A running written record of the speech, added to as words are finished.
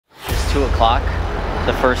2 o'clock,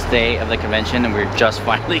 the first day of the convention, and we're just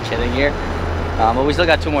finally getting here. But we still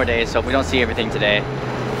got 2 more days, so if we don't see everything today,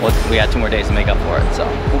 we got 2 more days to make up for it, so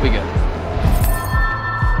we'll be good.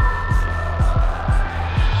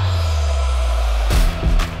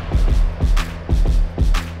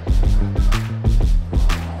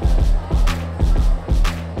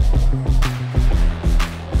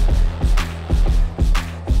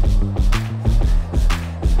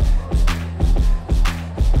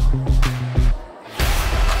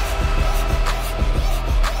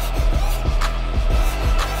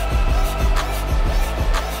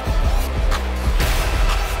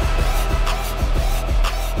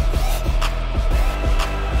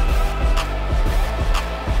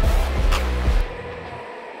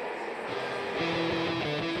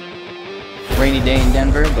 Rainy day in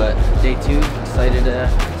Denver, but day 2, excited to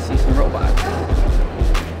see some robots.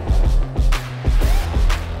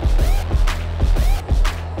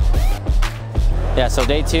 Yeah, so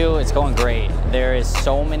day 2, it's going great. There is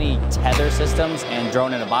so many tether systems and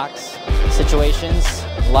drone in a box situations.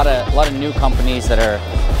 A lot of new companies that are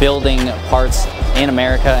building parts in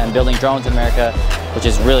America and building drones in America, which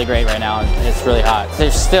is really great right now, and it's really hot.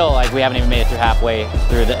 There's still, like, we haven't even made it through halfway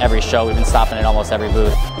through every show. We've been stopping at almost every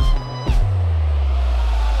booth.